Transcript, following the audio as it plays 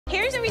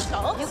the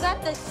results? You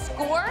got the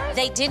scores?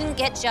 They didn't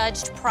get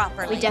judged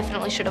properly. We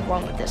definitely should have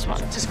won with this one.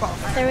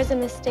 Disqualified. There was a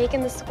mistake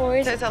in the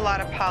scores. There's a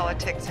lot of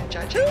politics in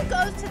judging. Who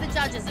goes to the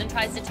judges and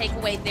tries to take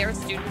away their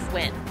students'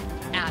 win?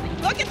 Abby.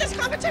 Look at this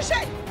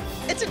competition.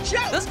 It's a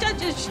joke. Those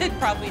judges should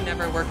probably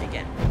never work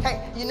again.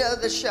 Hey, you know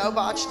the show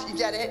Botched, you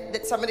get it?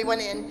 That somebody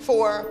went in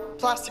for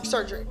plastic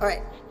surgery. All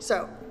right,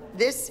 so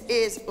this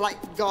is like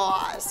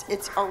gauze.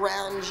 It's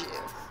around you.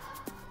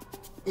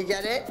 You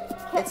get it?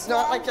 It's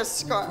not like a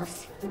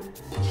scarf.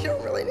 You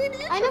don't really need to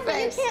use I know, your but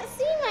you face. can't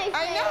see my face.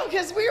 I know,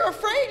 because we were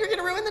afraid you're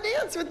gonna ruin the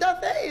dance with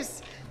that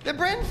face. The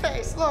Bryn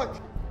face, look.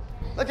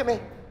 Look at me.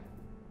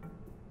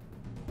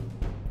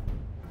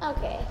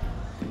 Okay.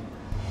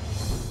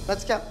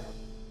 Let's go.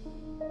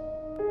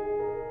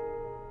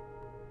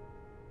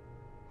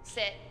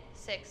 Sit,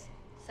 6,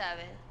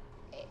 7,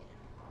 8.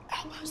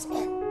 Elbows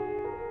in.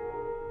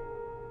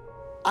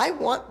 I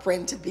want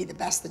Bryn to be the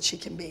best that she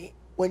can be.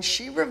 When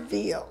she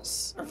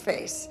reveals her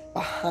face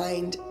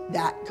behind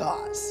that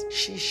gauze,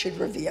 she should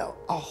reveal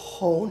a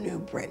whole new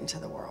Bryn to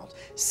the world.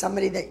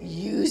 Somebody that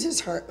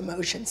uses her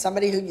emotion,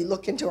 somebody who you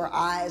look into her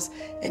eyes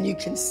and you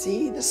can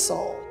see the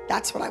soul.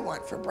 That's what I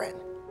want for Bryn.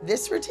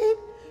 This routine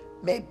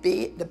may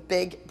be the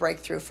big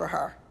breakthrough for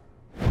her.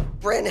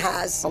 Bryn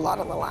has a lot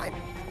on the line.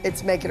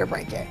 It's make it or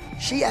break it.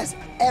 She has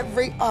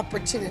every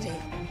opportunity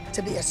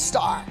to be a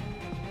star.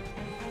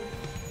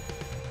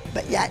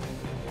 But yet,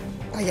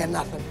 I got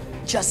nothing.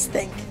 Just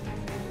think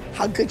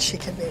how good she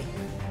can be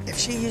if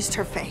she used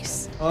her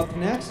face. Up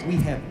next, we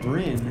have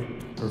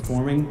Bryn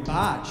performing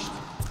Botched.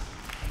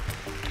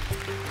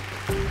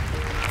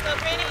 So,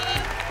 Brittany.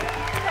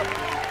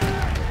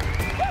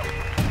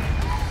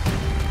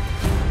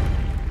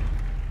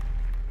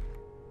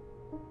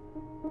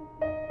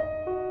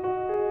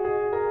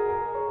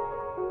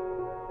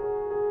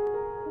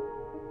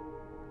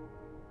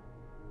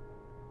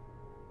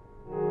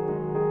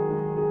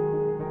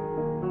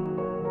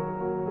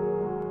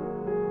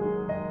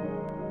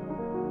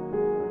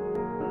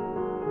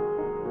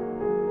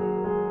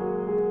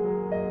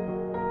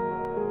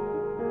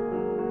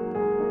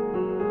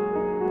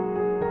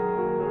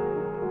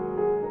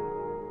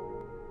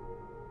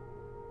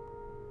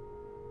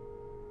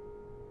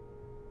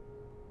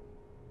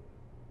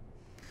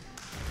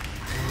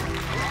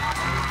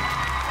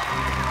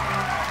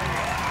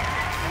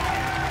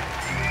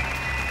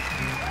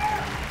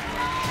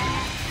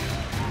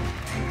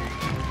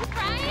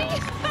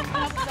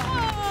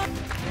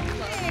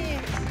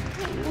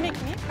 You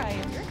make me cry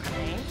if you're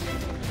crying.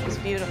 It was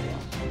beautiful.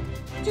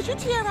 Did you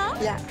tear up?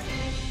 Yeah.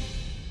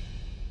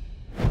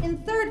 In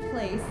third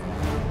place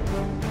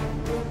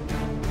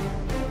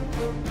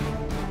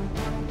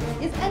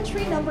is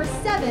entry number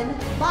 7,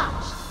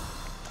 Botched.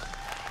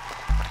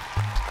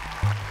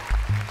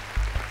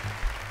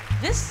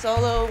 This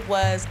solo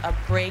was a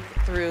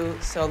breakthrough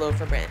solo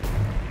for Bryn.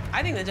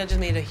 I think the judges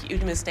made a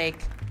huge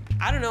mistake.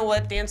 I don't know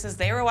what dances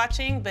they were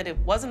watching, but it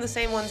wasn't the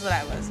same ones that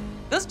I was.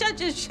 Those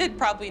judges should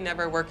probably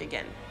never work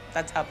again.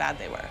 That's how bad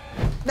they were.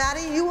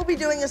 Maddie, you will be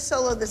doing a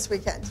solo this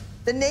weekend.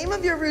 The name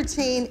of your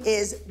routine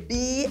is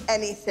Be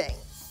Anything.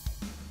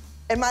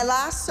 And my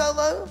last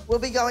solo will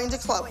be going to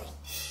Chloe.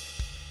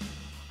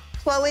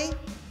 Chloe,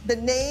 the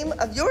name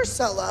of your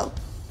solo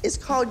is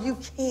called You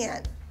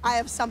Can. I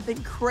have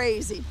something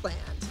crazy planned.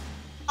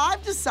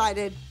 I've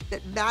decided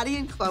that Maddie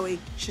and Chloe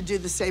should do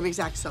the same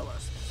exact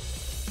solos.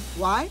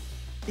 Why?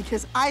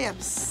 Because I am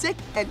sick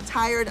and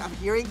tired of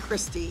hearing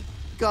Christy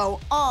go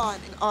on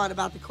and on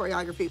about the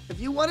choreography. If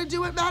you want to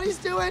do what Maddie's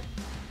doing,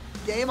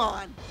 game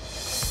on.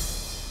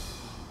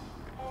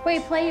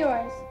 Wait, play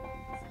yours.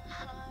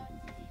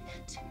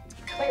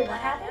 Wait, what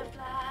happened?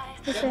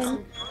 It's the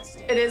same.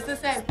 It is the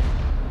same.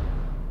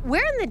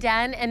 We're in the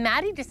den, and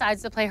Maddie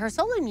decides to play her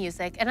solo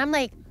music, and I'm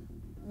like,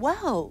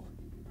 whoa,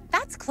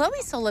 that's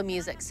Chloe's solo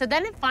music. So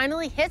then it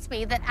finally hits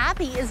me that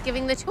Abby is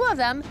giving the two of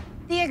them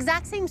the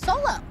exact same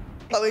solo.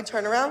 Chloe,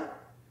 turn around.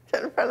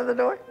 Get in front of the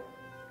door.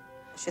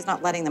 She's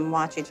not letting them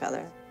watch each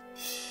other.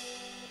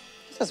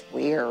 This is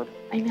weird.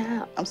 I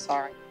know. I'm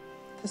sorry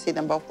to see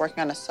them both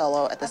working on a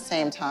solo at the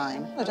same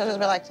time. The judges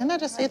be like, didn't I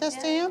just see this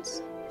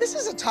dance? This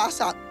is a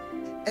toss-up,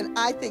 and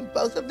I think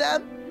both of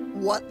them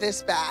want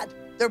this bad.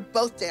 They're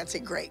both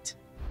dancing great.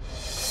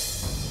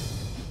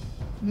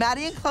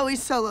 Maddie and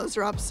Chloe's solos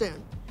are up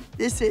soon.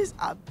 This is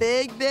a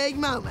big, big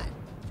moment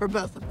for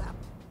both of them.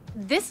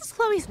 This is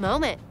Chloe's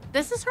moment.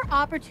 This is her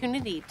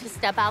opportunity to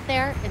step out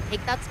there and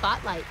take that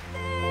spotlight.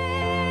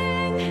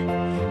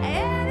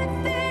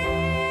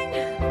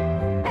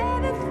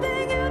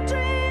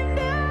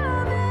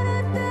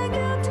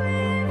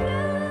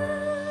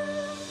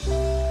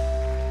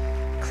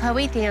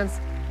 Chloe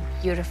danced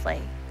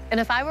beautifully. And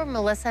if I were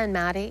Melissa and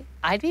Maddie,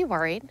 I'd be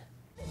worried.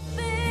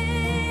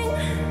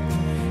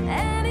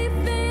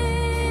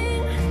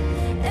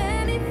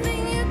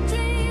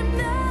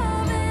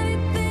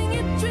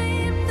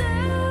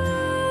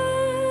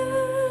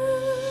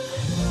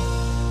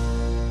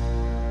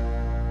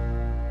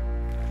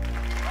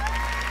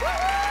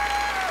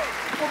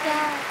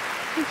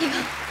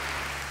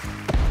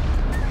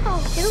 Oh,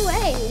 get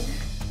away.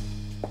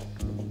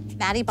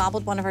 Maddie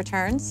bobbled one of her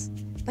turns,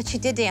 but she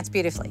did dance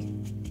beautifully.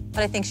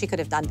 But I think she could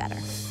have done better.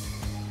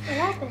 What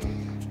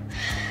happened?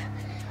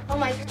 Oh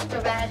my,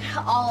 so bad.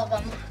 All of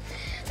them.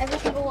 Every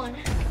single one.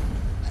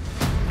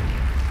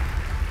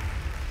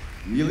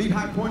 The Elite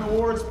High Point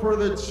Awards for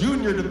the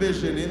junior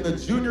division in the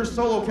junior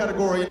solo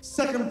category.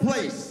 Second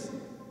place,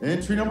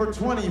 entry number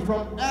 20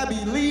 from Abby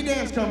Lee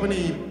Dance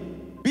Company,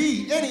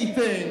 Be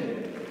Anything.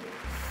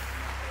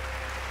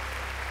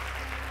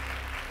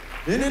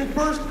 And in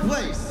first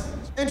place,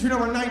 entry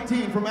number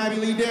 19 from Abby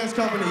Lee Dance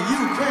Company,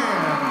 You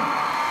Can.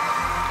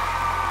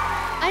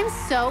 I'm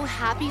so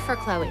happy for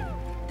Chloe.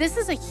 This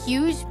is a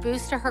huge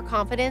boost to her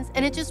confidence,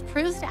 and it just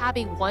proves to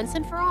Abby once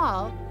and for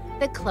all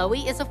that Chloe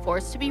is a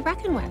force to be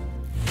reckoned with.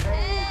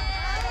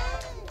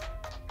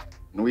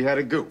 We had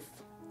a goof.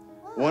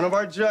 One of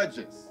our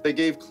judges, they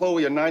gave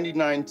Chloe a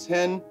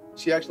 99.10.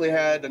 She actually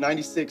had a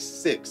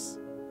 96.6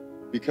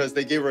 because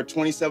they gave her a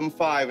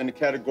 27.5 in the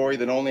category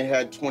that only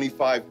had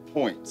 25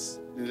 points.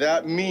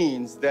 That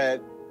means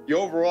that the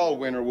overall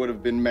winner would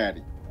have been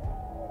Maddie.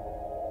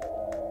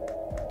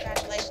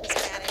 Congratulations,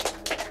 Maddie.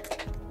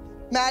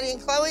 Maddie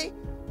and Chloe,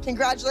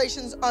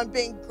 congratulations on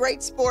being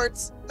great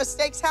sports.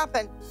 Mistakes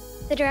happen.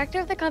 The director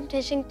of the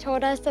competition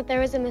told us that there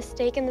was a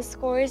mistake in the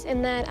scores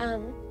and that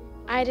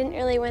I didn't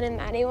really win and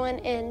Maddie won,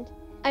 and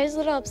I was a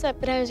little upset,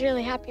 but I was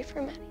really happy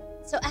for Maddie.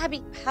 So,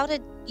 Abby, how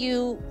did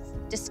you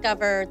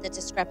discover the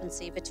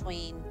discrepancy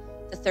between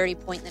the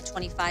 30-point and the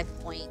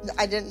 25-point?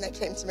 I didn't, that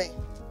came to me.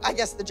 I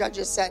guess the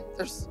judges said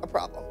there's a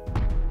problem.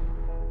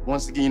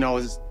 Once again, you know,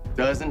 this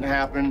doesn't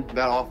happen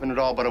that often at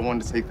all, but I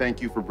wanted to say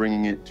thank you for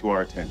bringing it to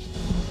our attention.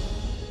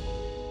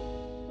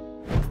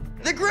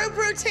 The group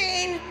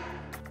routine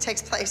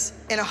takes place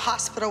in a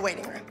hospital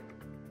waiting room.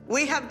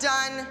 We have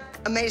done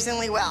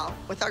amazingly well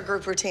with our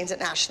group routines at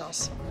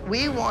Nationals.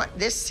 We want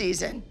this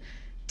season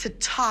to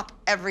top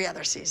every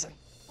other season.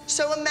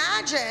 So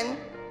imagine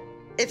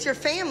if your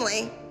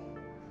family,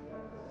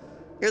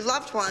 your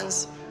loved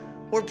ones,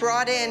 were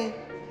brought in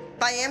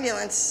by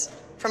ambulance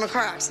from a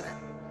car accident.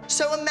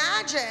 So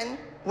imagine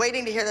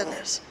waiting to hear the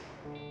news.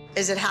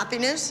 Is it happy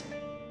news?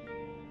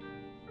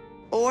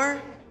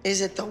 Or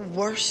is it the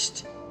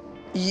worst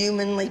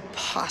humanly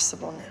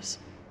possible news?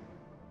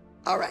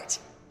 All right,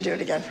 do it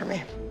again for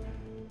me.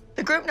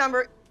 The group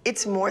number,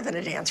 it's more than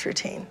a dance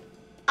routine.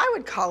 I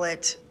would call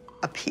it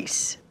a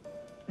piece.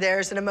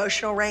 There's an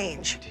emotional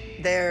range.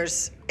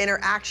 There's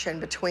interaction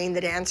between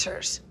the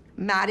dancers.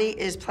 Maddie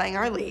is playing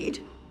our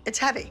lead. It's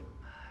heavy.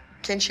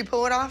 Can she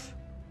pull it off?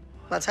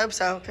 Let's hope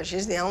so, because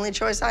she's the only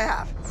choice I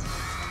have.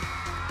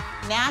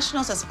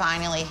 Nationals is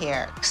finally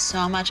here.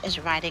 So much is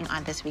riding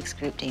on this week's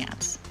group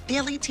dance. The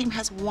elite team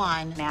has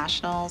won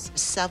Nationals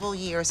several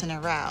years in a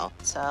row,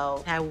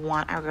 so I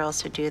want our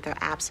girls to do their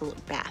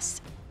absolute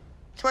best.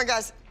 Come on,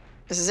 guys.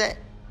 This is it.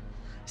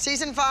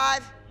 Season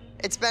 5,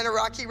 it's been a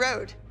rocky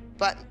road,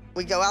 but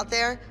we go out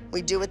there,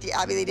 we do what the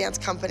Abby Lee Dance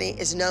Company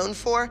is known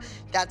for.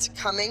 That's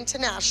coming to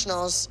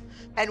Nationals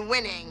and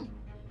winning.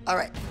 All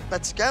right,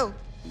 let's go.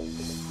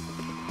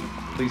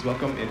 Please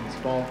welcome in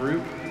small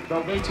group,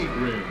 the waiting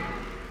room.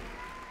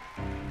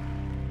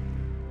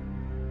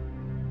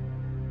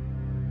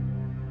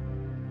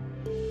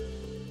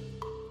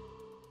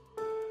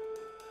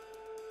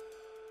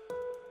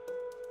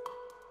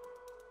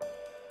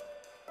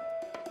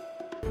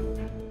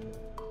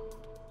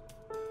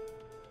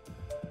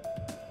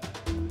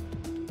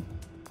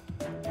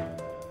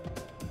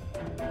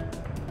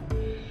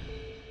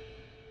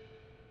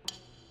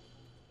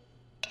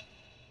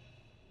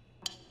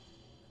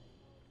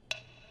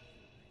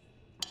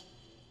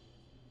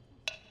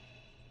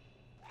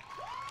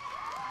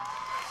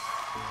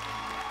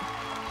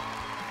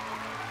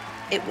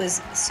 It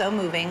was so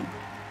moving.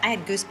 I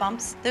had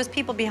goosebumps. There's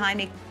people behind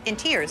me in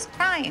tears,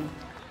 crying.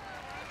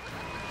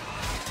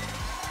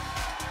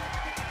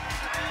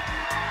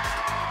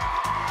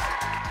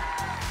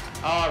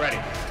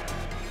 Alrighty.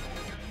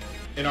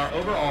 In our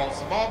overall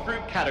small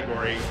group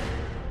category,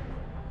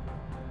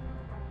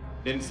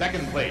 in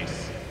second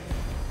place,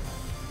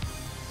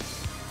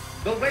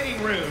 the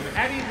Waiting Room,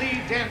 Abby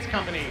Lee Dance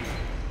Company.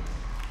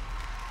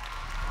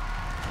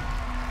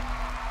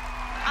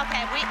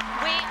 Okay,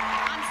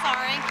 I'm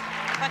sorry,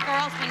 but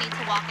girls, we need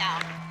to walk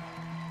out.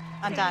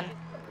 I'm done.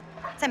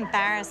 It's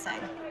embarrassing.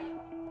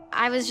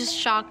 I was just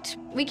shocked.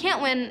 We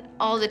can't win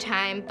all the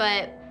time,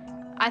 but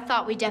I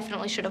thought we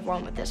definitely should have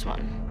won with this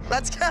one.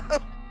 Let's go.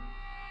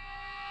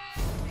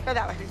 Go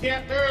that way. You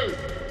can't move.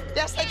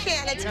 Yes, they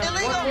can. It's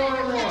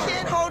illegal. You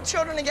can't hold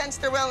children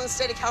against their will in the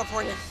state of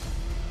California.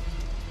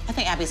 I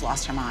think Abby's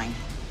lost her mind.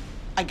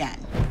 Again.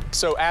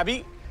 So,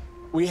 Abby,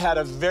 we had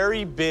a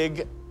very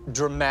big,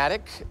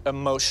 dramatic,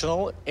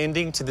 emotional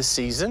ending to the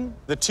season.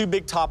 The two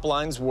big top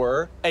lines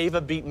were Ava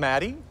beat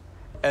Maddie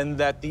and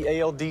that the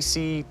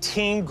ALDC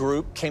team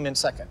group came in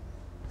second.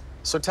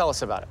 So tell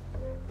us about it.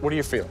 What are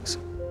your feelings?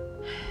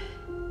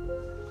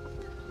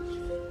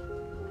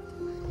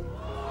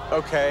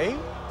 Okay,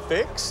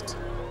 fixed.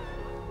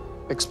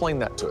 Explain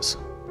that to us.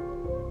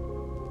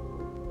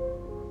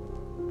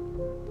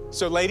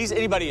 So ladies,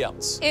 anybody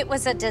else? It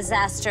was a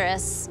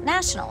disastrous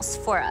nationals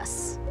for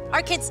us.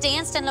 Our kids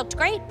danced and looked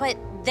great, but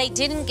they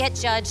didn't get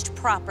judged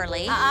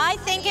properly. I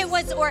think it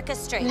was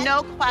orchestrated.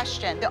 No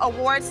question, the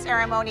awards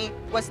ceremony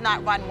was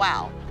not run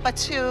well. But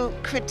to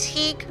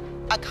critique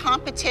a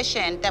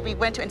competition that we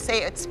went to and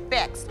say it's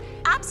fixed,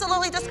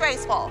 absolutely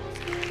disgraceful.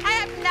 I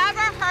have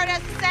never heard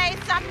us say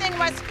something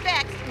was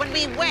fixed when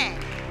we win.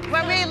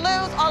 When we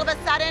lose, all of a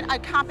sudden, a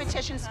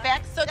competition's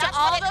fixed. So to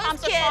all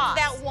those kids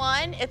that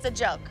won, it's a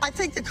joke. I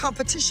think the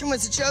competition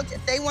was a joke.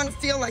 If they want to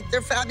feel like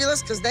they're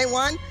fabulous because they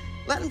won,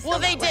 let them feel Well,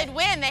 that they did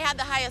win. They had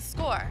the highest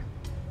score.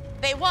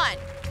 They won.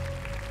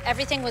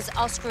 Everything was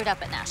all screwed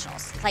up at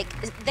nationals. Like,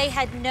 they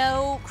had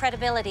no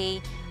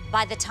credibility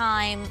by the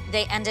time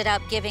they ended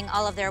up giving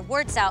all of their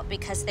awards out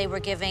because they were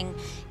giving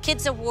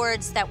kids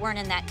awards that weren't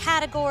in that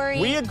category.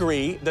 We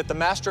agree that the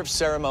Master of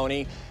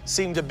Ceremony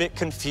seemed a bit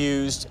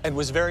confused and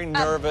was very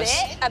nervous.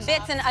 A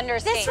bit's an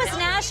understatement. This was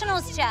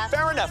nationals, Jeff.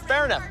 Fair enough,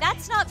 fair enough.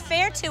 That's not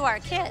fair to our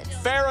kids.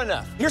 Fair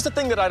enough. Here's the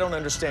thing that I don't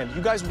understand.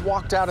 You guys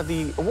walked out of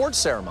the awards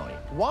ceremony.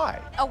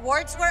 Why?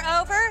 Awards were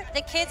over.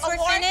 The kids were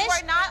Awards finished.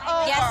 were not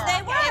over. Yes,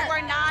 they were.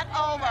 They were not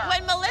over.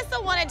 When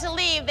Melissa wanted to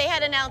leave, they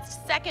had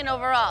announced second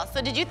overall.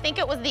 So did you think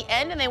it was the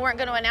end and they weren't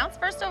going to announce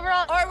first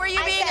overall? Or were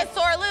you being a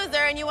sore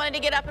loser and you wanted to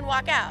get up and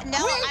walk out? No,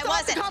 I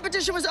wasn't. The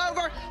competition was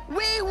over.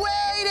 We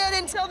waited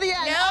until the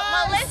end.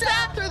 No, Melissa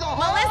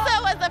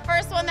was the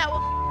first one that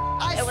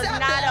it was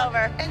not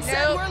over. And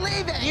said we're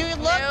leaving. You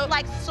looked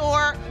like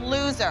sore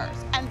losers.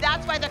 And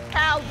that's why the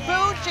crowd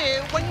booed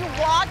you when you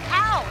walked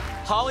out.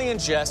 Holly and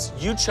Jess,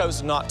 you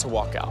chose not to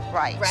walk out.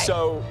 Right.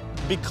 So,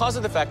 because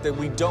of the fact that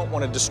we don't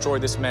want to destroy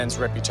this man's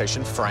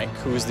reputation, Frank,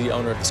 who is the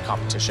owner of this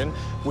competition,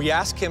 we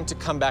asked him to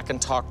come back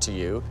and talk to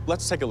you.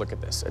 Let's take a look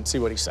at this and see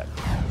what he said.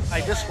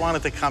 I just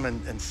wanted to come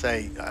and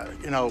say,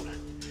 you know,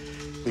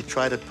 we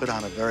try to put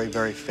on a very,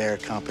 very fair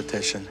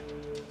competition.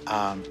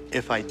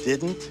 If I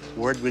didn't,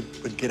 word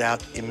would get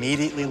out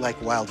immediately like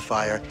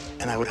wildfire,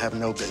 and I would have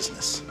no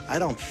business. I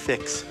don't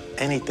fix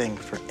anything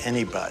for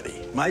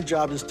anybody. My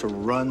job is to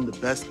run the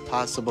best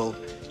possible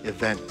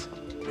event,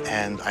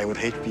 and I would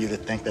hate for you to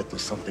think that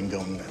there's something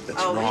going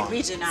that's wrong.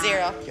 We do not.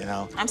 Zero. You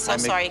know? I'm so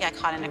sorry you got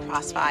caught in a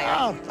crossfire.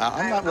 Oh,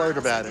 I'm not worried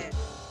about it.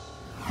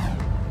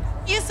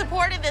 You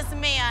supported this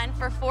man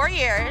for 4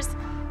 years,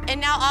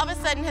 and now all of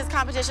a sudden his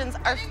competitions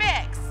are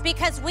fixed.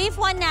 Because we've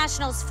won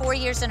nationals 4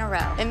 years in a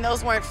row. And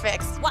those weren't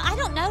fixed. Well, I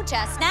don't know,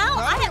 Jess. Now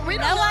I have no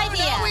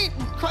idea. No, we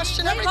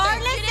question everything.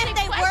 Regardless if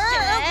they were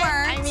or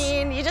weren't. I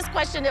mean, you just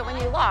questioned it when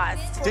you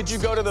lost. Did you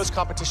go to those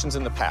competitions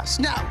in the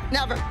past? No,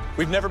 never.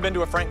 We've never been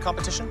to a Frank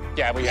competition?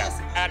 Yeah, we have.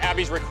 At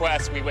Abby's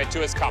request, we went to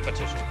his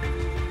competition.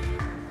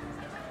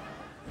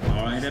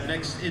 All right, up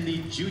next in the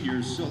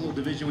junior solo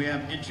division, we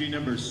have entry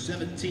number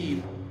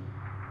 17.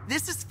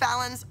 This is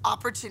Fallon's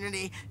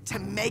opportunity to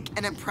make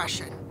an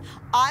impression.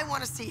 I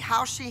want to see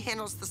how she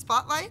handles the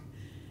spotlight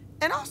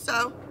and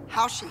also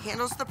how she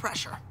handles the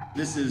pressure.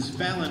 This is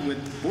Fallon with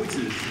Voices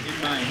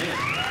in My Head.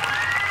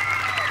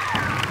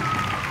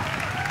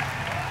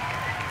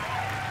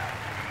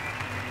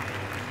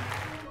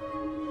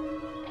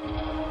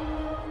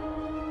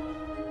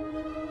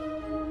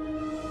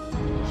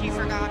 She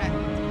forgot it.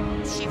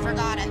 She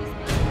forgot it.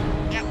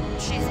 Yep,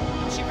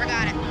 she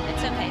forgot it.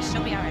 It's okay,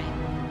 she'll be all right.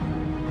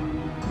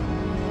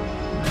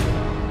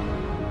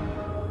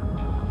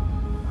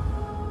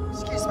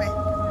 Excuse me.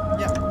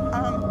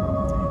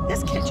 Yeah.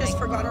 This kid just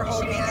forgot her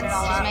whole dance.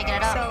 She's making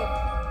it up.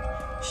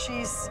 So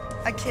she's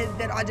a kid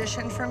that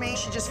auditioned for me.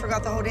 She just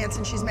forgot the whole dance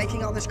and she's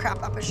making all this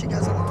crap up as she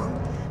goes along.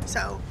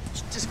 So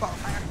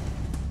disqualify her.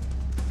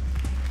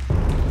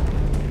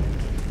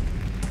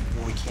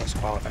 Well, we can't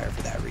disqualify her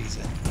for that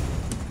reason.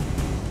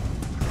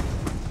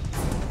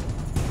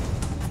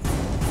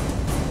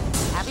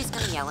 Abby's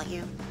gonna yell at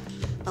you,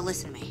 but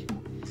listen to me.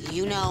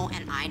 You know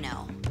and I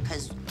know,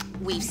 because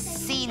we've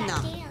seen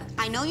them.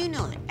 I know you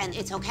know it, and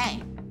it's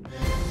okay.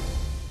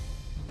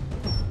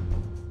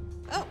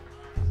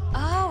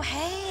 Oh,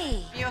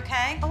 hey. You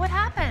okay? Oh, what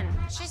happened?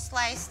 She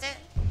sliced it.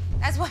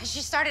 That's why she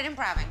started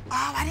improving.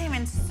 Oh, I didn't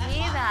even see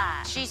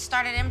that. She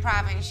started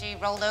improving. She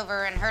rolled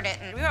over and hurt it,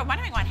 and We were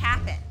wondering what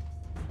happened.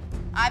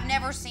 I've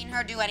never seen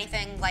her do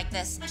anything like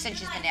this since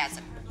she's been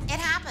dancing. It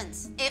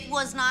happens. It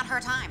was not her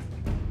time.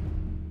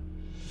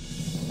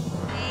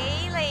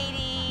 Hey,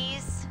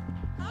 ladies.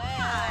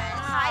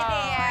 Hi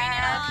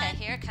there.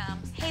 Okay, here it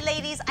comes. Hey,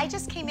 ladies, I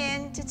just came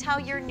in to tell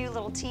your new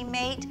little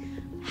teammate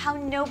how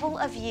noble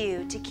of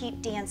you to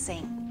keep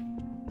dancing.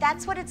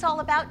 That's what it's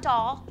all about,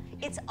 doll.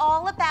 It's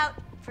all about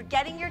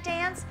forgetting your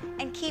dance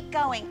and keep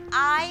going.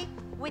 I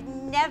would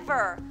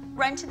never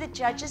run to the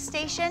judges'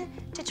 station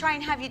to try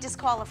and have you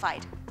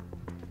disqualified,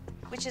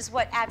 which is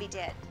what Abby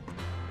did.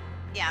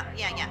 Yeah.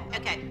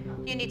 Okay,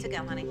 you need to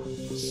go, honey.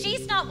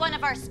 She's not one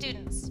of our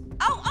students.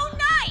 Oh,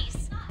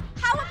 nice!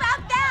 How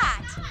about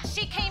that?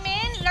 She came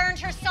in, learned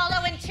her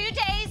solo in 2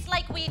 days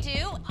like we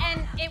do,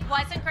 and it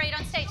wasn't great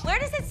on stage. Where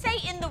does it say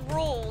in the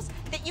rules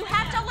that you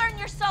have to learn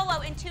your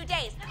solo in 2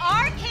 days?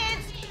 Our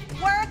kids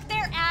work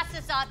their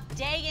asses off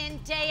day in,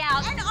 day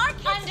out. And our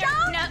kids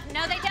don't?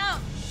 No, they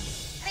don't.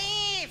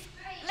 Leave.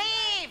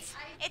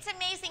 It's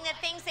amazing the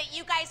things that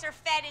you guys are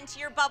fed into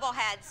your bubble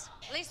heads.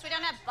 At least we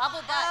don't have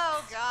bubble butts.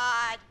 Oh,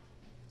 God.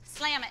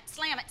 Slam it,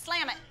 slam it,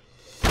 slam it.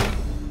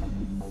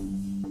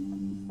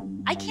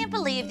 I can't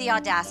believe the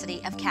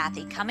audacity of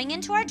Kathy coming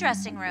into our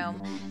dressing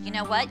room. You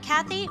know what,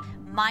 Kathy?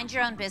 Mind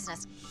your own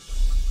business.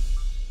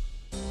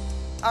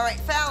 All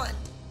right, Fallon.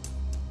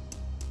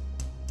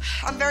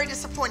 I'm very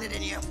disappointed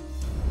in you.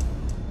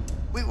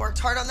 We worked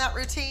hard on that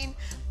routine.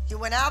 You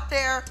went out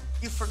there,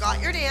 you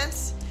forgot your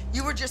dance.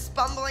 You were just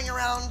bumbling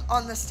around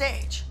on the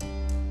stage.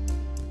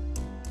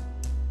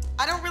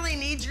 I don't really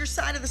need your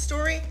side of the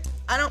story.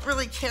 I don't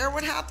really care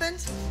what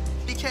happened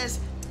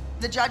because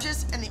the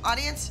judges and the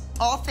audience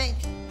all think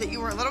that you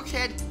were a little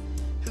kid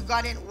who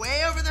got in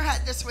way over their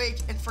head this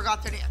week and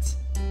forgot their dance.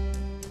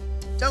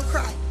 Don't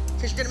cry,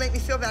 because you're gonna make me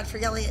feel bad for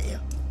yelling at you.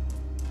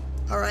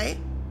 All right?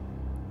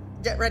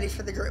 Get ready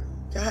for the group.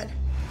 Go ahead.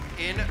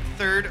 In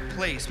third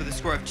place with a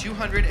score of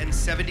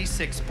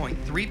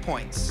 276.3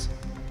 points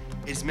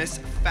is Miss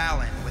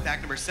Fallon with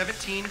act number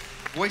 17,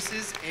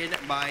 Voices in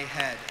My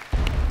Head.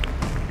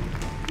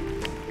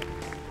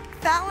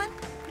 Fallon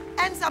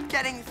ends up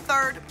getting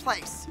third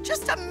place.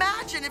 Just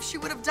imagine if she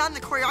would have done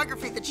the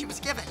choreography that she was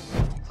given.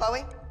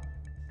 Chloe,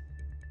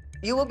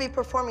 you will be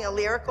performing a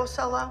lyrical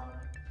solo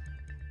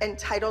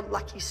entitled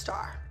Lucky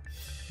Star.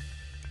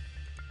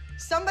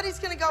 Somebody's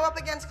gonna go up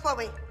against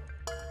Chloe.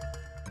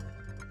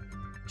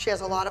 She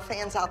has a lot of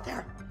fans out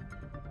there.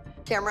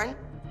 Cameron,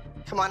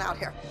 come on out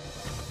here.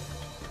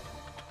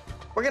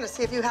 We're gonna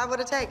see if you have what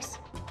it takes.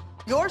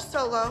 Your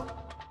solo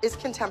is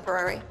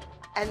contemporary,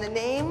 and the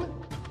name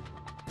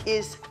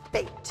is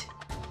Fate.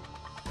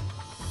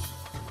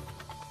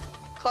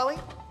 Chloe,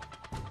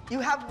 you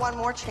have one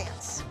more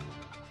chance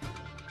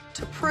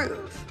to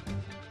prove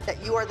that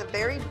you are the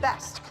very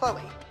best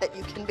Chloe that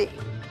you can be.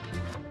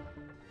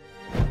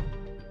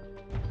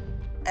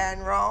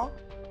 And roll,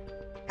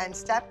 and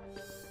step.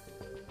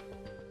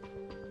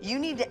 You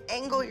need to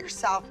angle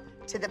yourself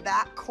to the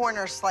back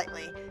corner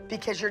slightly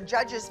because your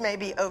judges may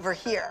be over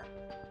here.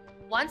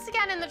 Once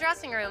again in the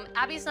dressing room,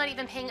 Abby's not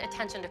even paying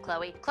attention to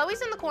Chloe.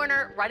 Chloe's in the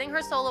corner, writing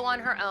her solo on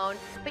her own.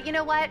 But you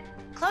know what?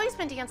 Chloe's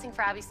been dancing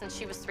for Abby since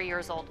she was 3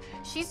 years old.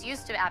 She's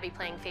used to Abby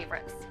playing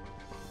favorites.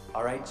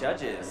 All right,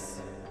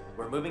 judges.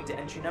 We're moving to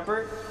entry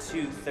number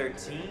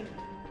 213,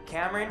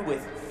 Cameron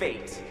with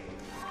Fate.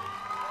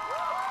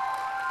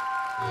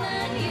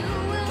 And you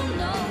will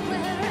know where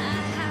I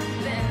have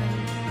been.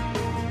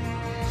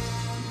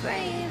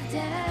 Brave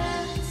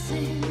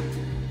dancing.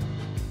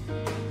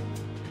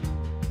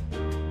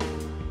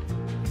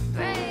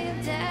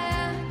 Brave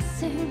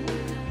dancing.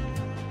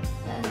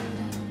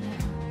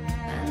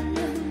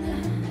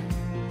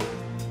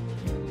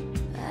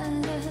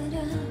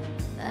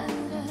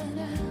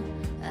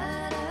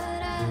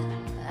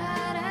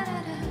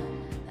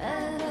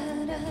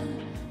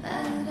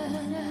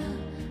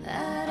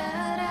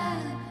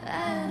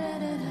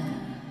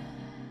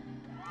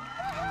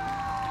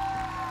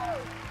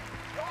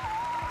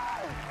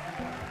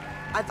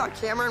 I thought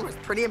Cameron was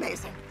pretty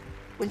amazing.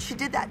 When she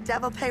did that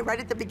devil pay right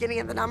at the beginning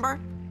of the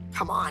number,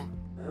 come on.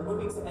 We're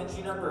moving to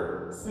entry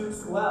number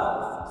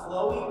 212,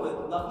 Chloe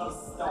with Lucky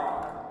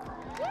Star.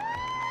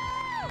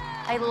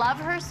 I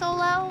love her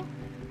solo,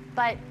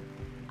 but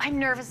I'm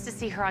nervous to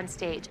see her on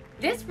stage.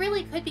 This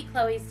really could be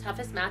Chloe's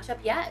toughest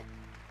matchup yet.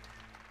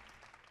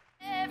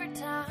 Every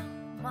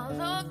time I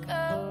look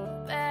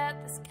up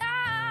at the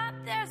sky,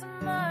 there's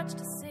much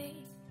to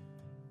see.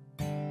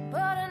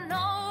 But I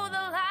know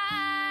the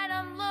light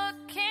I'm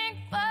looking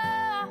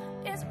for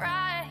is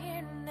right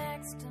here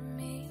next to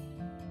me.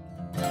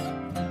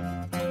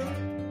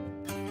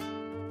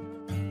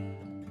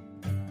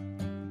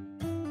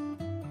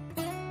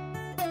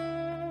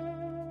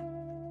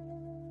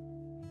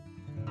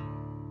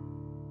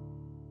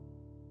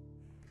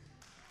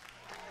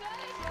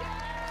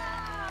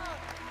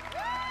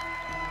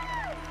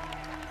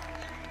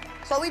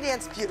 Chloe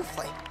danced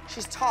beautifully.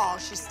 She's tall,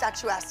 she's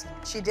statuesque.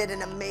 She did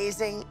an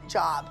amazing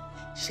job.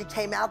 She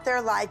came out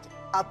there like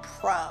a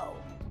pro.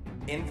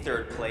 In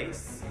third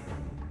place,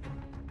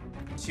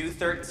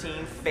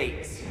 213,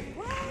 Fate.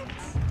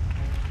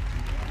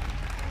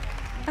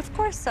 Of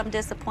course, I'm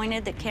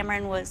disappointed that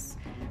Cameron was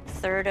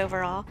third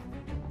overall.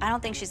 I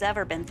don't think she's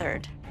ever been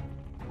third.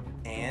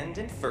 And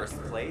in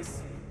first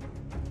place,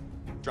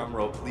 drum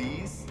roll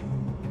please.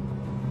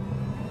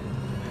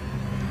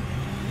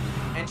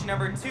 Entry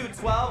number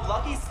 212,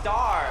 Lucky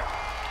Star.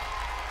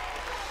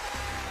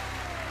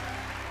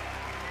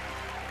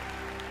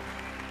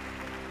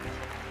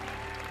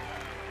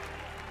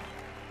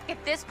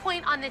 At this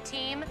point on the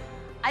team,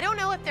 I don't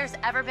know if there's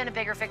ever been a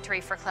bigger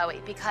victory for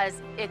Chloe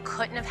because it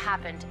couldn't have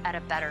happened at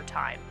a better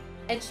time.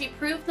 And she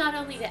proved not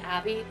only to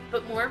Abby,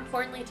 but more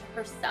importantly to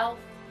herself,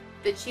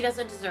 that she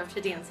doesn't deserve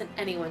to dance in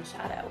anyone's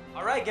shadow.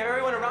 All right, give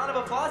everyone a round of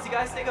applause. You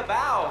guys take a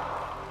bow.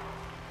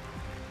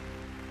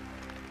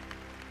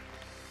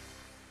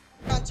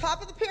 On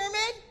top of the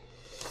pyramid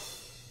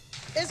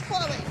is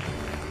Chloe.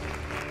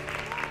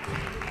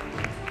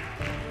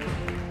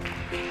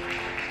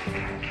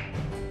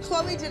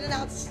 Chloe did an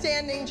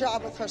outstanding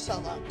job with her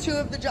solo. Two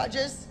of the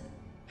judges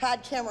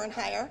had Cameron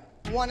higher.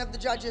 One of the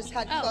judges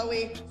had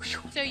Chloe.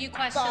 So you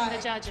questioned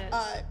the judges?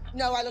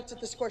 No, I looked at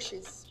the score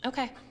sheets.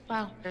 Okay,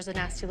 wow. There's a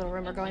nasty little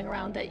rumor going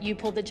around that you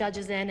pulled the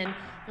judges in and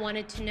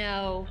wanted to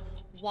know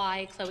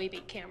why Chloe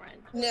beat Cameron.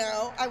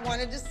 No, I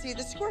wanted to see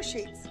the score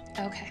sheets.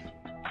 Okay.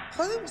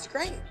 Chloe was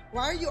great.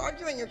 Why are you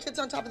arguing? Your kid's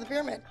on top of the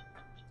pyramid.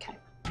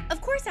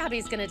 Of course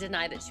Abby's gonna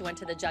deny that she went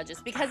to the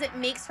judges because it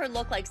makes her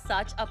look like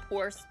such a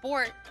poor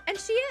sport, and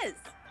she is.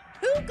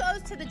 Who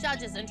goes to the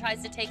judges and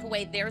tries to take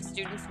away their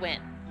students' win?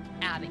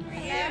 Abby.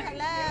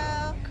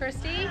 Hello.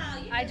 Christy,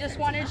 I just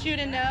wanted you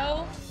to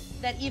know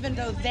that even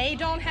though they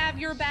don't have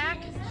your back,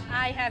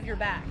 I have your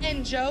back.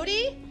 And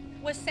Jody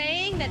was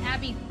saying that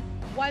Abby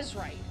was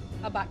right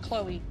about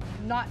Chloe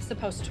not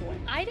supposed to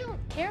win. I don't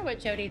care what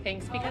Jody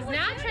thinks because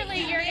naturally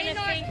you're gonna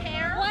think.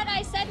 What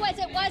I said was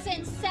it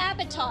wasn't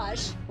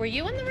sabotage. Were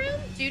you in the room?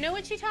 Do you know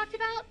what she talked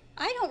about?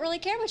 I don't really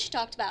care what she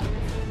talked about.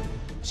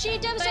 She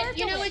deserved But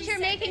you to know win. what you're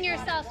making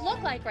yourself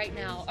look like right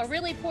now? A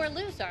really poor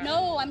loser.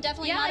 No, I'm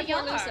definitely not a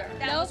poor loser.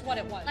 That was what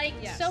it was. Like,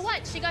 yes. so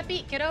what? She got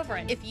beat. Get over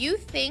it. If you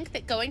think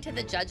that going to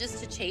the judges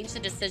to change the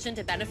decision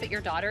to benefit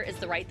your daughter is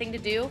the right thing to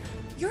do,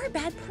 you're a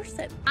bad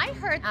person. I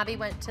heard Abby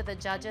went to the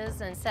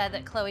judges and said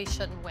that Chloe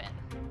shouldn't win.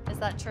 Is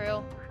that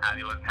true?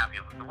 Abby wasn't happy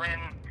with the win.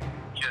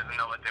 She doesn't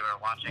know what they were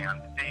watching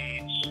on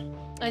stage.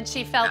 And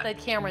she felt that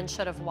Cameron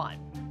should have won.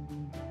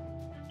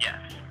 Yes.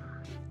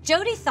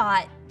 Jody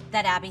thought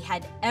that Abby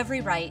had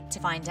every right to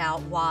find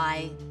out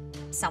why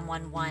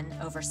someone won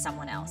over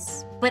someone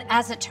else. But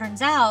as it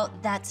turns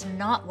out, that's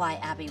not why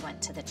Abby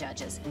went to the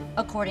judges,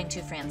 according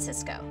to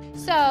Francisco.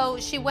 So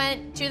she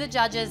went to the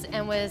judges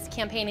and was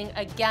campaigning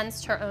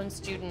against her own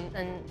student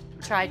and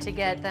tried to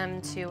get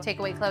them to take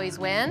away Chloe's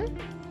win?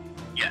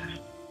 Yes.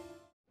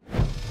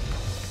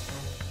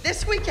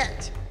 This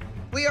weekend,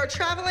 we are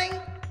traveling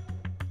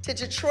to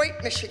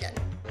Detroit, Michigan.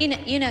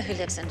 You know who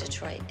lives in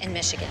Detroit, in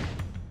Michigan?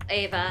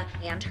 Ava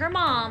and her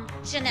mom,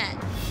 Jeanette.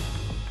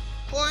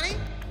 Kalani,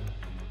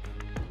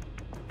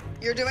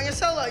 you're doing a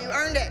solo. You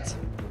earned it.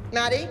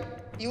 Maddie,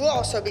 you will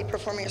also be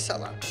performing a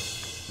solo.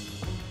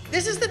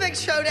 This is the big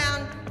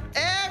showdown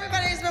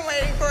everybody's been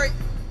waiting for.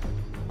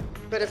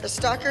 But if the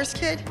Stalker's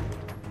kid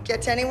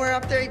gets anywhere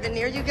up there, even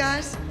near you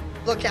guys,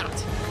 look out.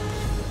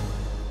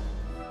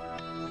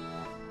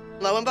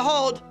 Lo and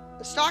behold,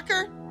 the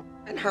Stalker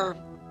and her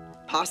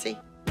posse.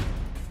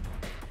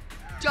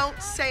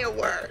 Don't say a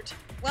word.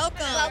 Welcome.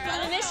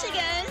 Welcome to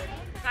Michigan.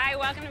 Hi,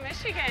 welcome to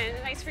Michigan.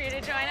 Nice for you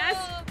to join us.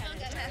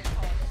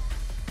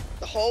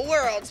 The whole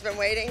world's been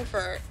waiting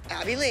for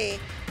Abby Lee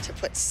to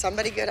put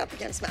somebody good up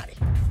against Maddie.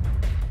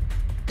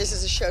 This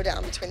is a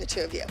showdown between the two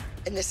of you,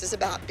 and this is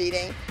about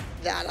beating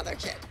that other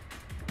kid.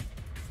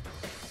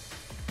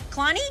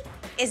 Kalani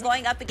is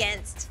going up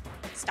against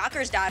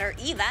Stalker's daughter,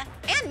 Eva,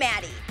 and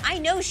Maddie. I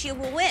know she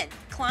will win.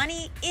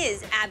 Kalani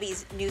is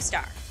Abby's new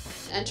star.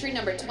 Entry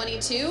number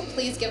 22,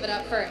 please give it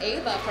up for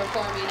Ava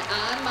performing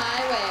On My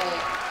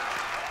Way.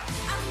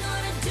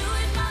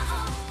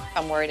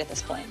 I'm worried at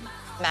this point.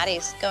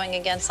 Maddie's going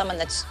against someone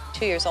that's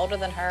 2 years older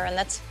than her, and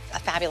that's a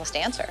fabulous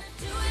dancer.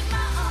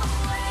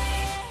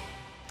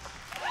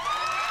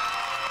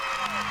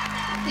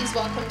 Please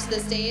welcome to the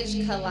stage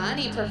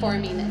Kalani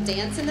performing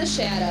Dance in the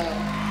Shadow.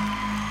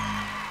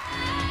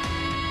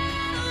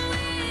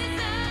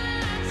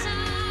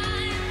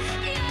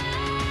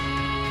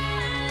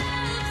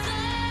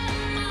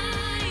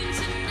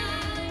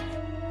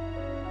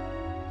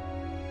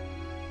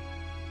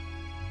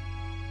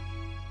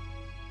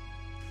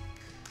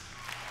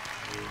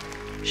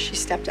 She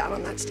stepped out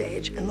on that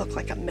stage and looked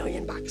like $1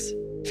 million. Felt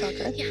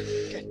good? Yeah.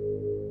 Good.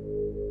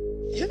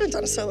 You haven't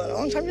done a solo in a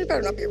long time. You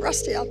better not be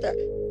rusty out there.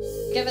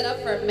 Give it up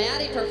for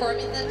Maddie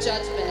performing The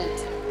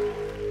Judgment.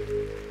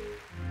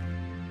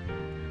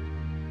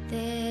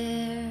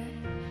 There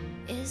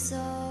is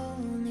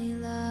only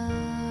love.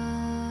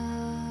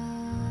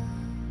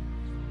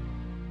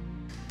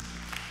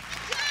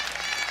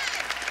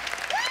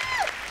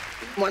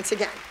 Once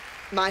again,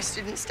 my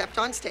student stepped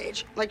on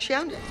stage like she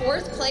owned it.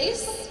 Fourth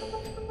place,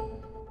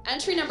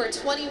 entry number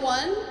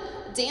 21,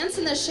 Dance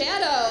in the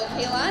Shadow,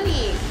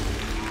 Kalani.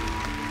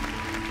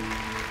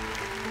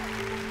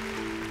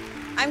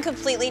 I'm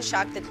completely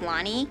shocked that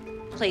Kalani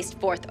placed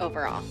 4th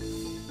overall.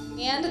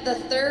 And the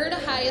third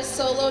highest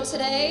solo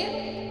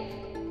today,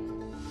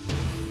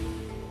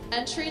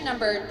 entry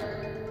number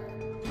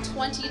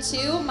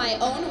 22, My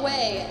Own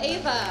Way,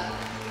 Ava.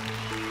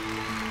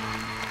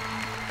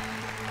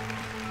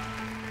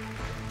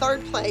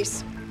 Third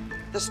place,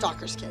 the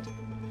Stalker's kid.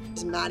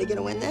 Is Maddie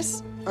gonna win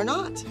this or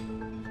not?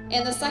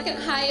 And the second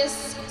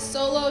highest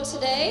solo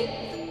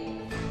today,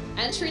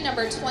 entry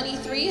number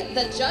 23,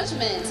 The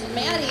Judgment,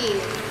 Maddie.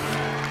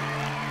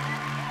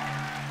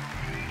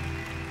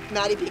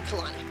 Maddie beat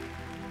Kalani.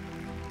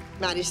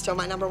 Maddie's still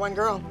my #1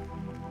 girl,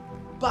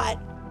 but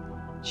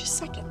she's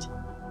second.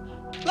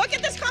 Look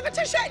at this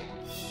competition!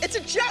 It's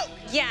a joke!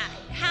 Yeah,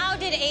 how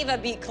did Ava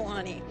beat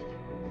Kalani?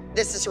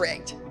 This is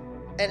rigged,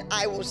 and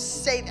I will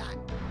say that.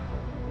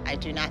 I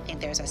do not think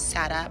there's a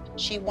setup.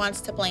 She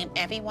wants to blame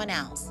everyone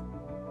else.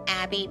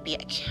 Abby, be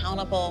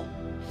accountable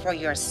for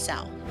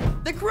yourself.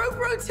 The group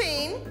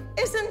routine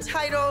is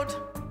entitled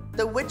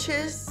The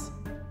Witches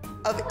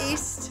of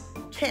East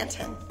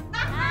Canton.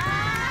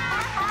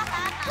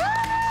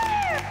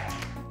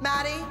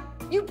 Maddie,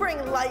 you bring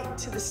light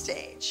to the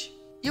stage.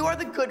 You are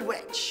the good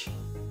witch.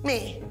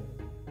 Me.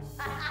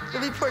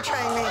 You'll be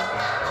portraying me.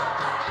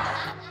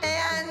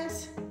 And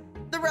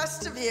the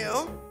rest of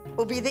you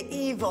will be the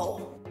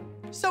evil.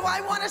 So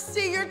I want to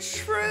see your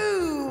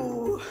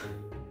true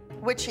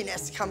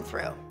witchiness come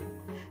through.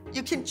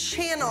 You can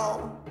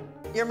channel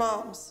your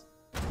moms.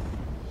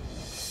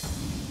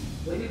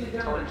 Ladies and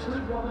gentlemen,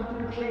 please welcome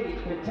to the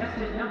stage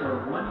contestant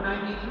number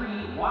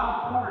 193,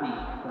 Wild Party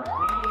from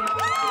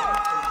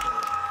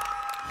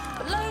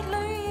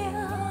Lately,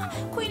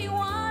 Queenie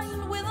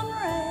whined with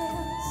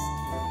unrest.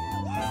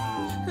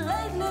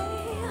 Lately,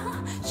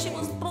 she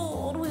was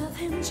bored with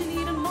him. She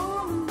needed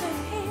more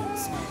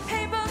romance.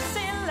 Hey,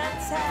 Bugsy,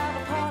 let's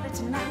have a party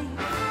tonight.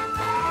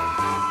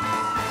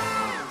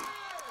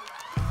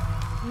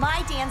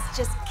 My dance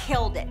just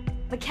killed it.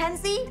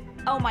 Mackenzie,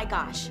 oh my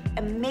gosh,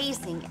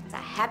 amazing. It's a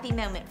happy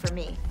moment for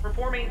me.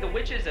 Performing The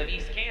Witches of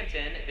East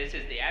Canton, this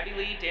is the Abby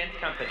Lee Dance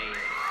Company.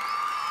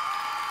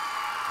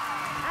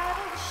 Out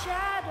of the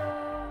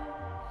shadows,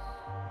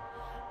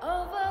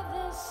 over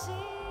the seas,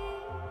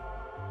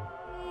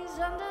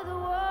 under the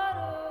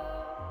water,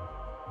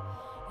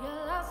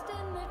 you're lost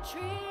in the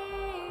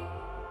tree.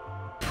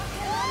 How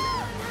can I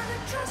learn how to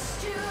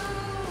trust you?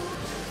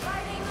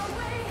 Finding a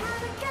way how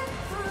to get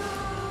through.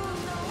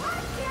 No, I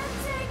can't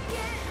take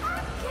it, I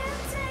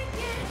can't take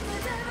it. The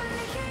devil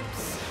he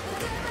keeps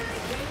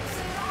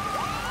it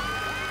all.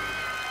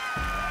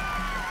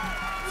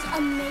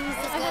 Amazing.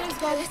 I thought it was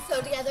going so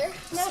together.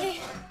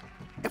 Maddie.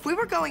 If we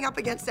were going up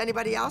against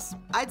anybody else,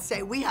 I'd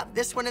say we have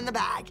this one in the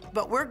bag.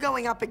 But we're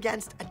going up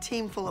against a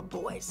team full of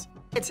boys.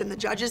 It's in the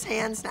judges'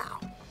 hands now.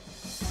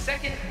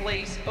 Second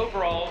place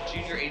overall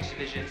junior age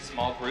division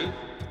small group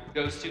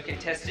goes to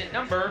contestant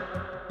number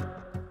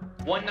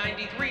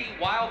 193,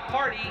 Wild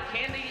Party,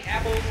 Candy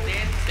Apples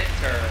Dance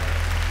Center.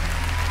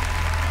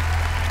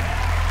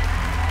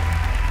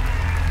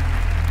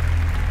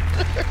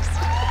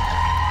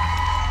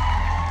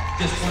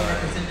 Just one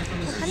representative from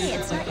the Honey,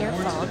 it's not your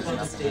fault.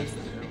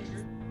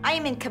 I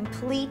am in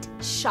complete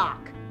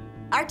shock.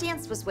 Our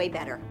dance was way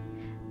better.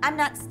 I'm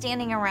not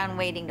standing around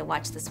waiting to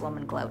watch this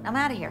woman gloat. I'm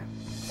out of here.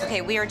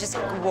 Okay, we are just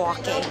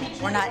walking.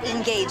 We're not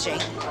engaging.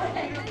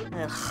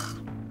 Ugh.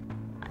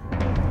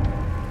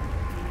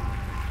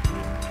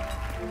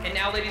 And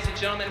now, ladies and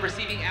gentlemen,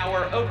 receiving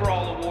our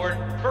overall award,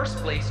 first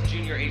place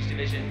junior age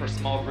division for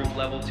small group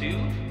level 2,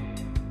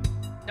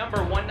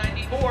 number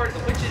 194, The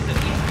Witches of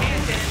East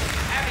Canton,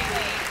 Abby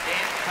Lee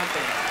Dance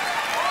Company.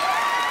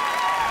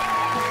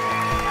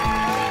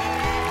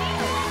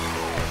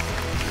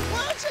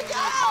 Where'd you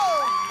go?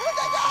 Where'd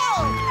they go?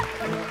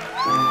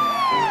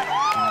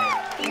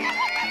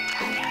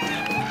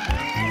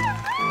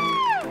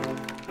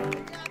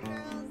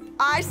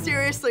 I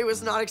seriously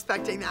was not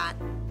expecting that.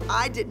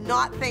 I did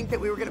not think that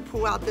we were gonna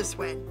pull out this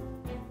win.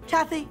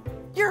 Kathy,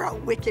 you're a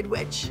wicked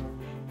witch.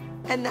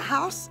 And the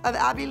house of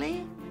Abby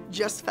Lee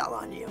just fell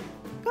on you.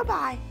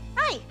 Goodbye.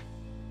 Hi.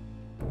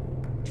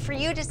 For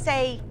you to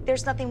say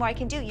there's nothing more I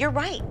can do, you're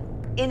right.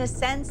 In a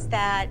sense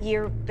that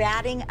you're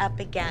batting up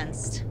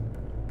against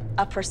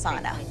a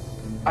persona.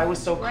 I was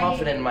so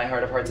confident in my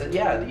heart of hearts that,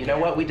 yeah, you know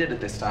what, we did it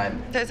this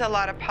time. There's a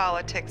lot of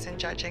politics in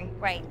judging.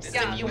 Right.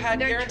 Yeah, you had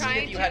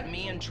guaranteed if you had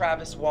me and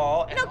Travis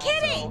Wall and No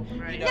kidding.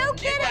 You know, No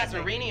Nick kidding.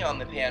 Lazzarini on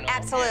the panel.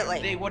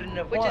 Absolutely. They wouldn't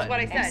have Which won. is what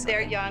I said. They're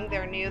young,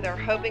 they're new, they're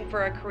hoping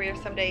for a career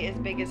someday as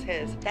big as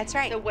his. That's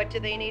right. So what do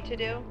they need to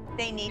do?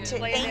 They need to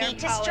Play they their need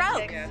to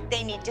politics. stroke.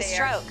 They need to They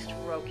are stroke.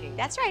 stroking.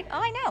 That's right.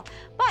 Oh, I know.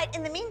 But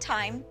in the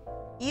meantime,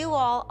 you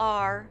all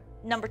are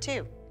number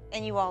 2.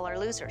 And you all are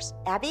losers.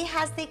 Abby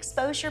has the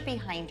exposure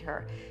behind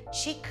her.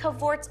 She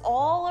cavorts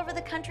all over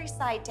the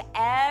countryside to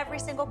every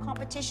single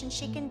competition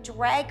she can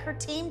drag her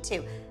team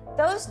to.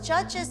 Those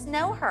judges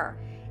know her.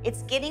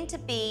 It's getting to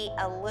be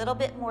a little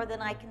bit more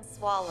than I can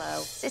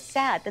swallow. It's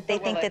sad that they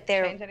think that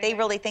they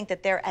really think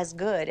that they're as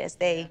good as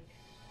they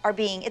are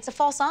being. It's a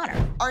false honor.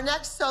 Our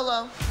next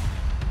solo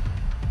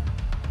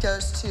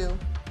goes to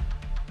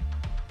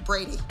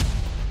Brady.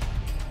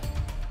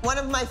 One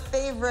of my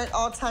favorite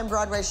all-time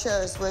Broadway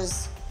shows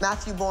was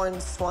Matthew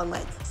Bourne's Swan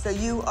Lake. So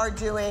you are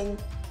doing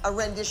a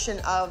rendition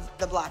of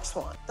The Black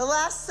Swan. The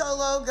last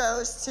solo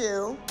goes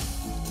to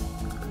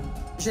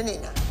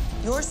Janina.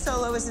 Your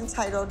solo is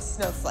entitled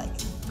Snowflake.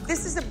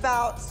 This is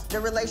about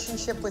the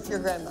relationship with your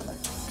grandmother.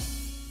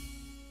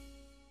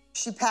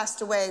 She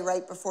passed away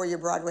right before your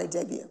Broadway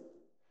debut.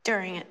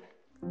 During it.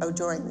 Oh,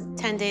 during it.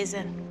 10 days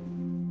in.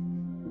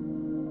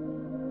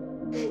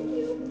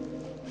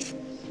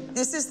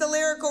 This is the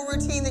lyrical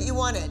routine that you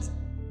wanted.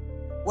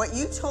 What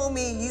you told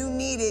me you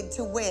needed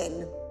to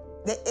win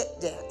the It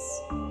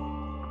Dance.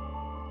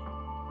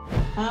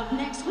 Up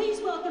next,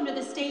 please welcome to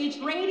the stage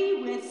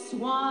Brady with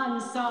Swan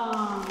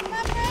Song.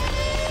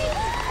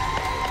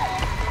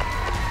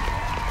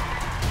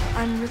 I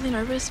I'm really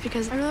nervous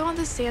because I really want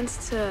this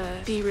dance to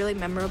be really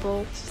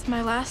memorable. It's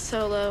my last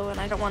solo, and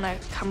I don't want to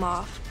come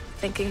off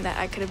thinking that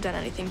I could have done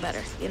anything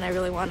better. And I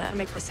really want to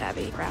make Miss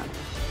Abby proud.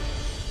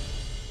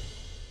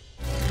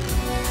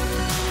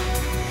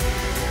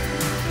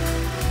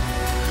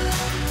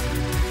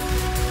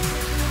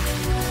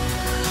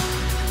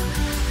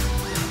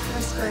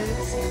 That's great.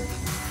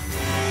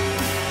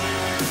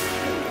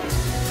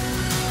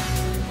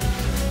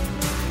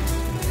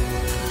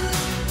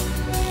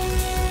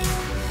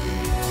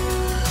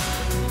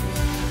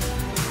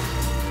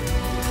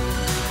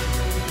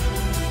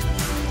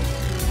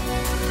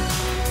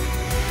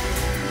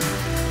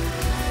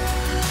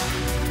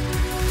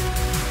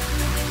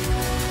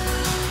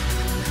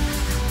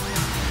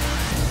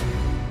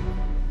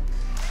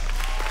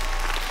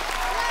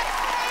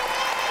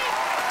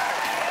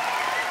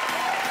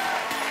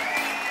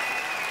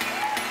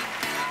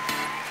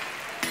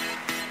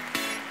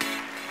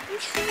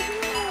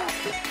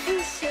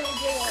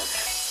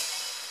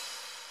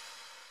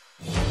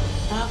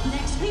 Up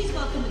next, please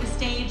welcome to the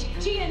stage,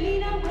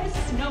 Giannina with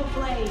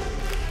Snowflake.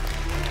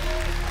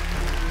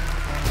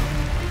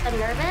 I'm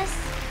nervous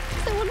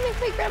because I want to make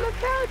my grandma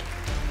proud.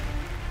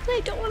 And I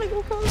don't want to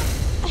go home.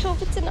 I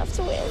hope it's enough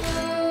to win.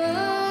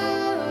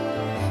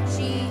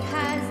 She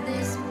has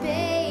this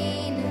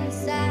pain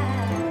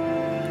inside.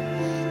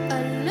 A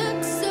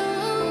look so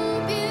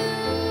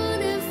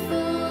beautiful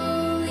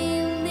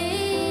in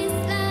this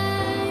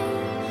life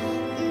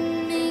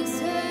makes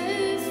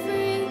her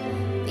free,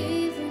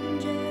 even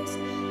just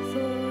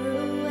for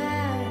a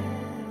while.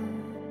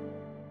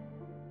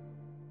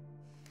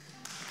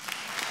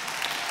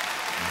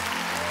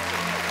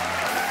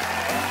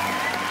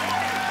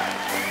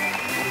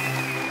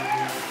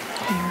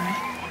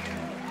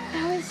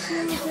 That was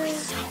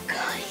so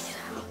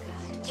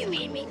good. You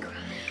made me cry.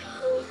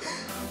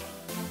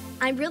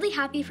 I'm really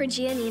happy for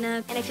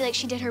Giannina, and I feel like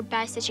she did her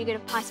best that she could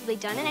have possibly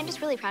done, and I'm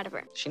just really proud of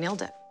her. She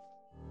nailed it.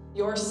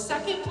 Your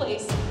second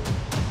place,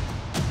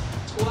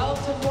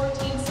 12 to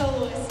 14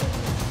 soloist,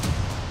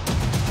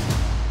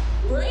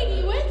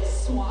 Brady with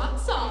Swan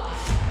Song.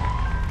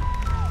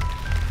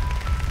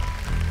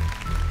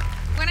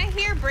 When I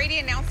hear Brady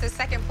announce his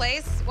second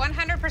place,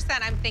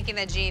 100% I'm thinking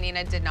that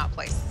Giannina did not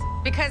place.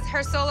 Because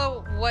her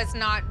solo was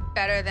not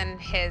better than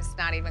his,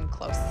 not even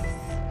close,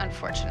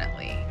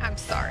 unfortunately. I'm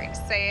sorry to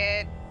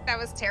say it. That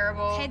was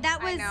terrible. Hey,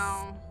 that was... I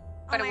know,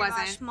 but oh it my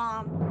wasn't. Gosh,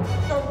 Mom.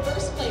 Your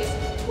first place,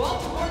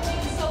 12 to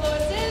 14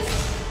 soloist is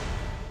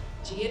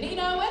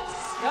Giannina with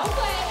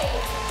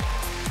Snowflake.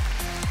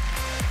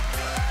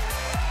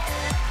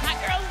 My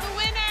girl's the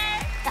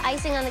winner! The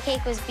icing on the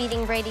cake was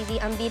beating Brady, the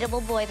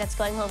unbeatable boy that's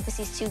going home because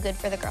he's too good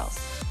for the girls.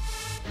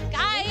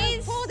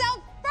 Guys! Pulled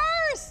out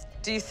first!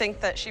 Do you think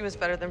that she was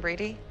better than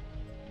Brady?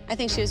 I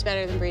think she was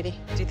better than Brady.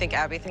 Do you think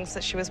Abby thinks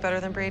that she was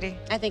better than Brady?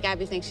 I think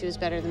Abby thinks she was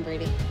better than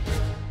Brady.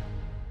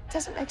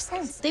 Doesn't make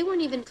sense. They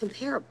weren't even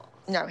comparable.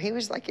 No, he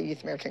was like a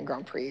Youth American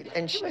Grand Prix,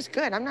 and she was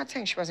good. I'm not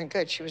saying she wasn't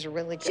good. She was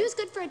really good. She was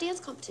good for a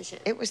dance competition.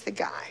 It was the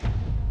guy.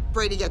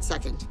 Brady gets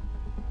second.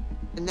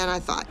 And then I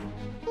thought,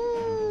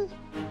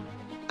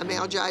 a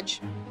male judge.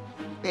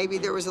 Maybe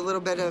there was a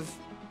little bit of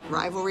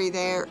rivalry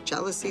there,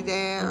 jealousy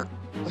there.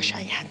 Wish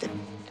I had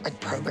a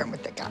program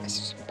with the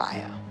guy's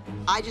bio.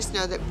 I just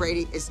know that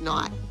Brady is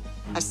not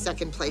a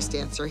second place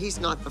dancer. He's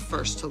not the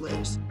first to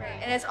lose.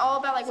 And it's all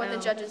about like what the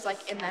judges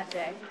like in that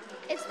day.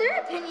 It's their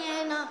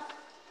opinion.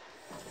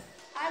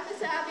 I'm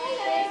Miss Abby.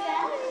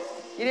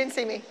 You didn't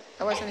see me.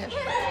 I wasn't here.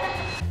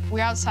 We were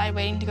outside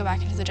waiting to go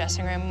back into the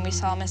dressing room, and we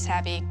saw Miss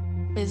Abby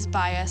whiz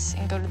by us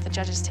and go to the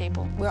judges'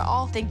 table. We're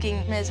all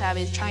thinking Miss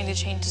Abby's trying to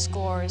change the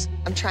scores.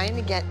 I'm trying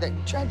to get the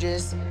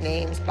judges'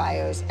 names,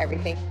 bios,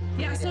 everything.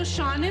 Yeah, so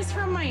Sean is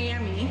from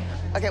Miami.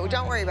 Okay, well,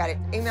 don't worry about it.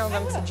 Email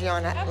them to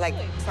Gianna like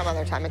some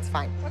other time. It's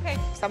fine. Okay.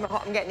 So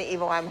I'm getting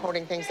evil. I'm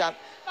holding things up.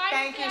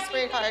 Thank you,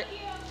 sweetheart.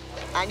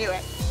 I knew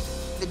it.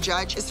 The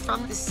judge is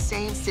from the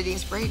same city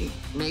as Brady.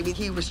 Maybe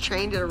he was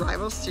trained at a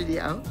rival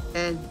studio,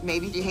 and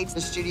maybe he hates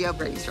the studio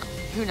Brady's from.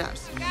 Who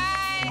knows?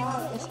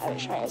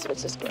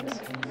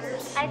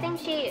 I think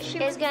she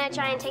is going to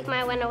try and take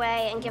my win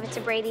away and give it to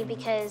Brady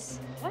because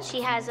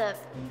she has a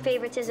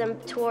favoritism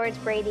towards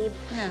Brady.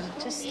 No,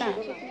 just stop.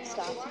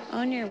 Stop.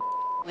 Own your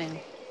win.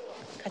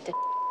 Cut the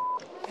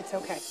It's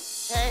okay.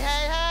 Hey,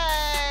 hey,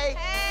 hey!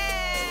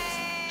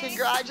 Hey!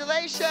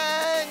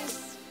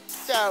 Congratulations!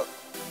 So,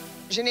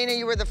 Giannina,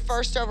 you were the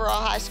first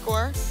overall high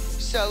score.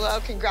 Solo,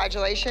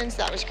 congratulations,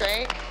 that was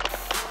great.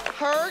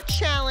 Her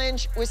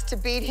challenge was to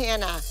beat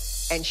Hannah,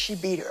 and she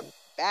beat her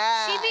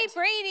bad. She beat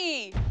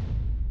Brady.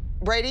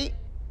 Brady,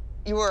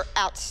 you were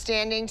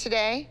outstanding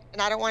today,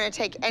 and I don't want to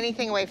take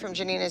anything away from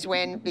Giannina's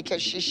win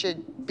because she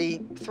should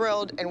be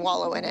thrilled and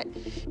wallow in it.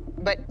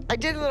 But I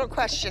did a little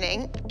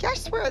questioning.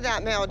 Guess where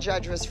that male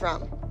judge was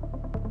from?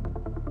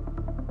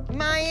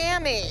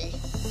 Miami.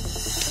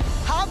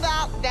 How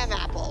about them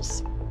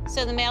apples?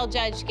 So the male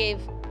judge gave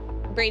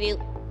Brady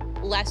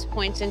less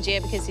points than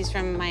Gia because he's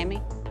from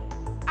Miami?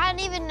 I don't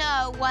even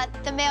know what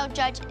the male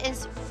judge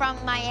is from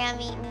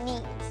Miami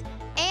means.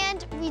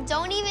 And we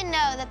don't even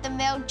know that the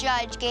male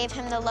judge gave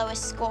him the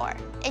lowest score.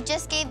 It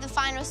just gave the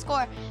final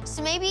score.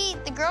 So maybe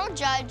the girl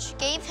judge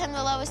gave him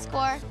the lowest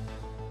score.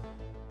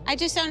 I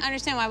just don't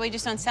understand why we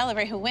just don't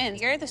celebrate who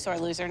wins. You're the sore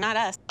loser, not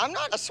us. I'm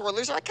not a sore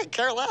loser. I could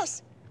care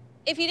less.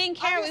 If you didn't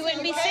care, we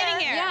wouldn't be sitting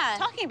here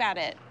talking about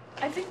it.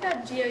 I think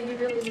that, Gia, you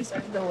really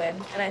deserved the win,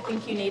 and I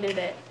think you needed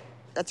it.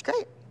 That's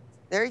great.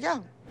 There you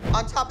go.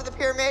 On top of the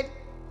pyramid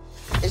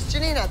is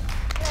Janina.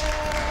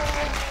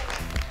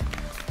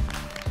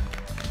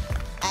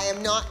 I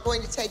am not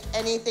going to take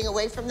anything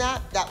away from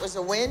that. That was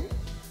a win.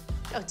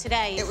 Oh,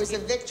 today. It was a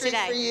victory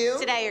for you.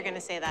 Today you're going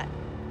to say that.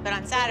 But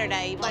on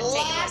Saturday, you want to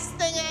take it away. The last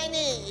thing I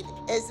need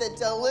is a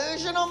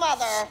delusional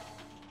mother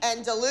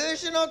and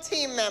delusional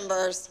team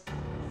members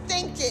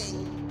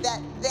thinking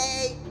that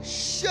they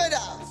should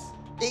have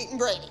beaten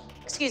Brady.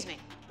 Excuse me.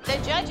 The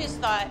judges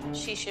thought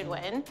she should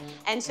win,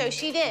 and so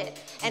she did.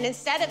 And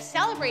instead of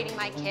celebrating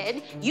my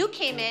kid, you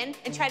came in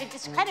and tried to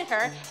discredit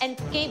her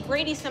and gave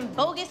Brady some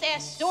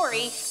bogus-ass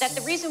story that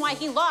the reason why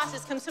he lost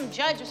is because some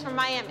judge was from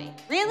Miami.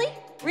 Really?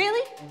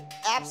 Really?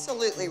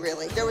 Absolutely,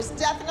 really. There was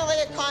definitely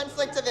a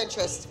conflict of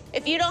interest.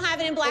 If you don't have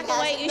it in black and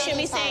white, you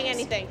shouldn't be saying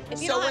anything.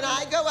 So when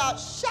I go out,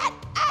 shut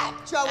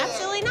up, Joanne.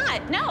 Absolutely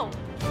not, no.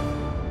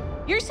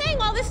 You're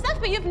saying all this stuff,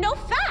 but you have no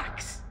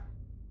facts.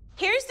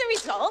 Here's the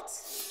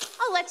results.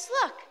 Oh, let's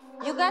look.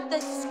 You got the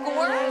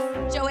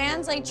scores?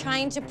 Joanne's like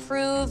trying to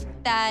prove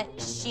that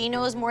she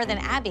knows more than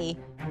Abby.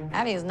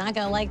 Abby is not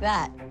gonna like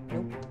that.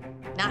 Nope,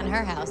 not in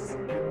her house.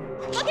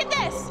 Look at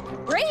this.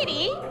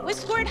 Brady was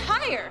scored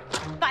higher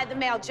by the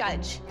male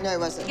judge. No, he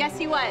wasn't. Yes,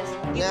 he was.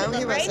 No,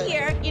 he right wasn't.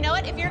 Here. You know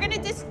what? If you're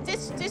gonna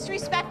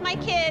disrespect my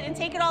kid and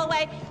take it all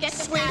away, get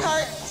the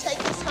Sweetheart, take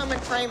this home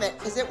and frame it,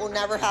 because it will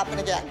never happen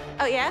again.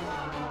 Oh, yeah?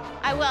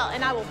 I will,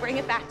 and I will bring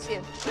it back to you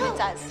when it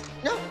does.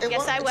 No, it yes,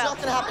 won't. I will. It's not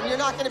gonna happen. You're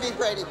not gonna beat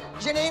Brady.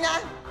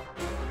 Janina,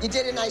 you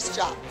did a nice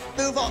job.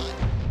 Move on.